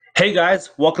Hey guys,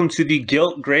 welcome to the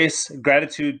Guilt, Grace,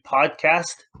 Gratitude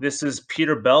podcast. This is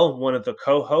Peter Bell, one of the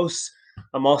co-hosts.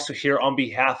 I'm also here on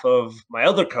behalf of my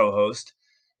other co-host,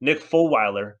 Nick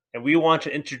Fulweiler, and we want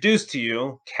to introduce to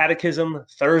you Catechism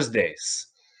Thursdays.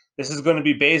 This is going to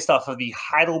be based off of the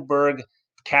Heidelberg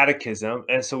Catechism,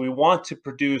 and so we want to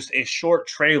produce a short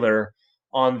trailer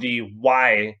on the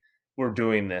why we're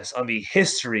doing this, on the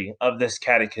history of this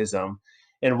catechism,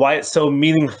 and why it's so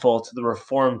meaningful to the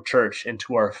Reformed Church and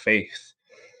to our faith.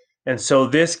 And so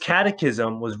this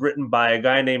catechism was written by a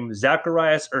guy named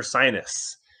Zacharias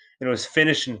Ursinus, and it was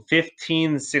finished in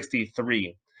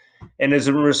 1563, and is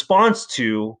in response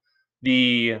to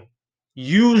the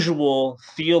usual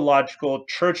theological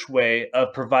church way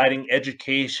of providing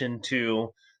education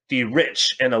to the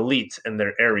rich and elite in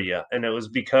their area. And it was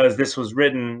because this was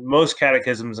written, most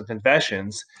catechisms and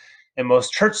confessions and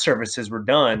most church services were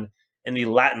done in the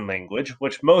Latin language,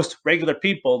 which most regular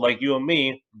people like you and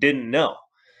me didn't know.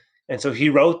 And so he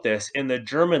wrote this in the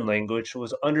German language,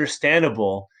 was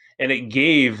understandable, and it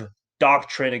gave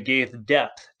doctrine, it gave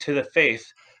depth to the faith,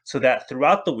 so that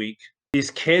throughout the week,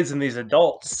 these kids and these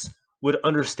adults would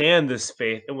understand this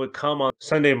faith and would come on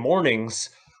Sunday mornings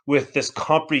with this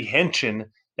comprehension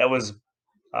that was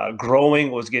growing,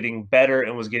 was getting better,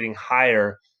 and was getting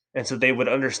higher. And so they would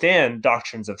understand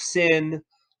doctrines of sin,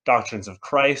 doctrines of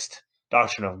Christ,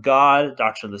 doctrine of God,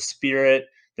 doctrine of the Spirit,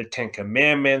 the Ten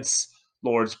Commandments,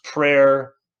 Lord's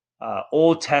Prayer,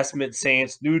 Old Testament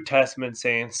saints, New Testament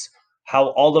saints, how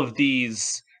all of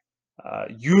these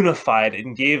unified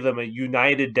and gave them a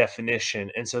united definition.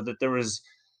 And so that there was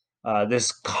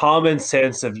this common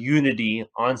sense of unity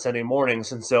on Sunday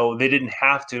mornings. And so they didn't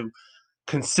have to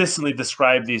consistently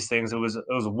describe these things. It was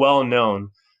well known,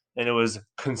 and it was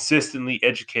consistently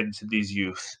educated to these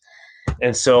youth.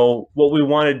 And so what we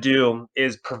want to do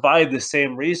is provide the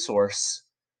same resource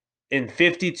in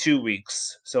 52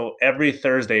 weeks. So every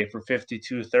Thursday for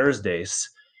 52 Thursdays,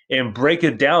 and break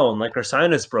it down like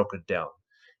Ursinus broke it down.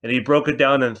 And he broke it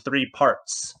down in 3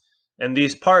 parts. And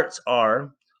these parts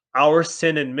are our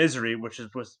sin and misery, which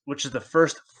is the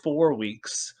first 4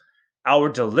 weeks, our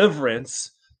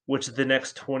deliverance, which is the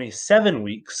next 27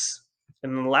 weeks,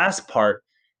 and the last part,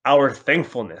 our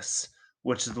thankfulness,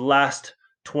 which is the last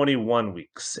 21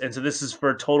 weeks. And so this is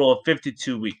for a total of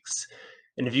 52 weeks.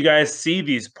 And if you guys see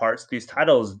these parts, these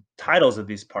titles of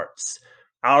these parts,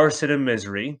 our sin and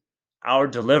misery, our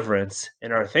deliverance,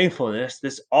 and our thankfulness,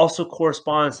 this also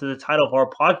corresponds to the title of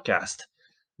our podcast,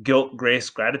 Guilt,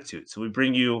 Grace, Gratitude. So we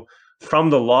bring you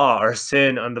from the law, our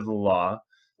sin under the law,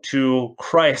 to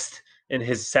Christ and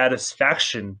his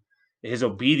satisfaction, his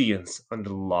obedience under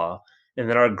the law, and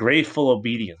then our grateful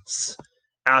obedience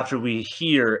after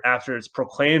it's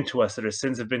proclaimed to us that our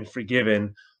sins have been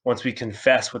forgiven, once we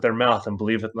confess with our mouth and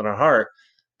believe it in our heart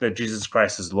that Jesus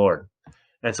Christ is Lord.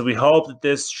 And so we hope that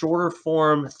this shorter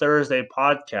form Thursday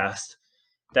podcast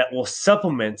that will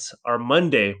supplement our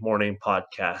Monday morning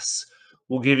podcasts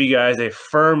will give you guys a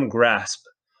firm grasp,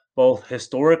 both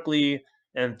historically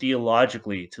and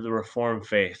theologically, to the Reformed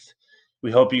faith.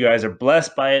 We hope you guys are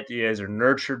blessed by it. You guys are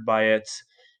nurtured by it.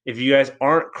 If you guys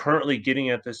aren't currently getting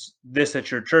at this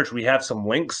at your church, we have some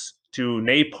links to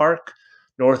NAPARC,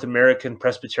 North American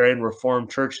Presbyterian Reformed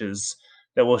Churches,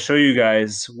 that will show you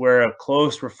guys where a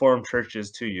close Reformed church is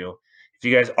to you. If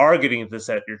you guys are getting this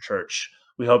at your church,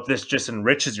 we hope this just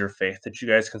enriches your faith, that you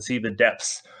guys can see the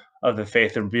depths of the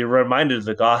faith and be reminded of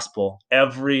the gospel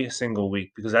every single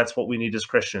week, because that's what we need as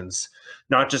Christians.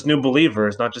 Not just new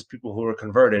believers, not just people who are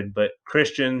converted, but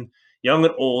Christian, young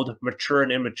and old, mature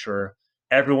and immature.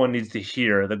 Everyone needs to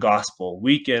hear the gospel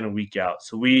week in and week out.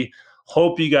 So we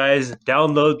hope you guys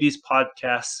download these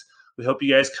podcasts. We hope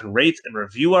you guys can rate and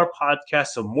review our podcast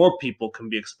so more people can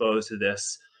be exposed to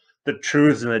this, the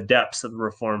truths and the depths of the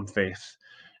Reformed faith.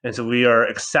 And so we are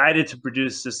excited to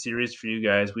produce this series for you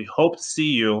guys. We hope to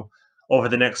see you over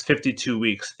the next 52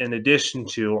 weeks, in addition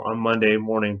to our Monday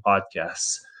morning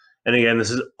podcasts. And again,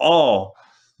 this is all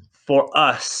for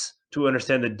us to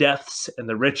understand the depths and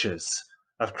the riches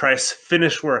of Christ's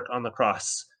finished work on the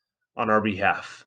cross on our behalf.